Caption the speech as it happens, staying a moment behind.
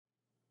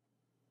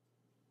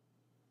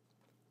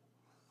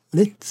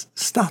Let's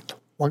start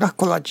我が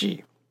子ラ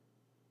ジ。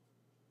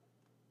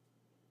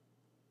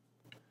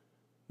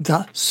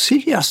The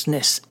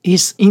seriousness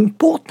is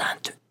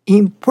important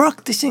in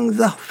practicing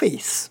the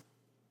faith.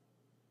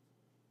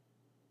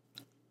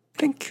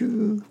 Thank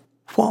you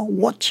for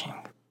watching.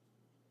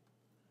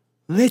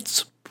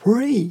 Let's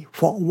pray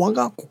for 我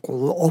が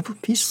心 of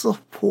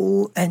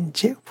peaceful and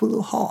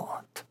cheerful heart.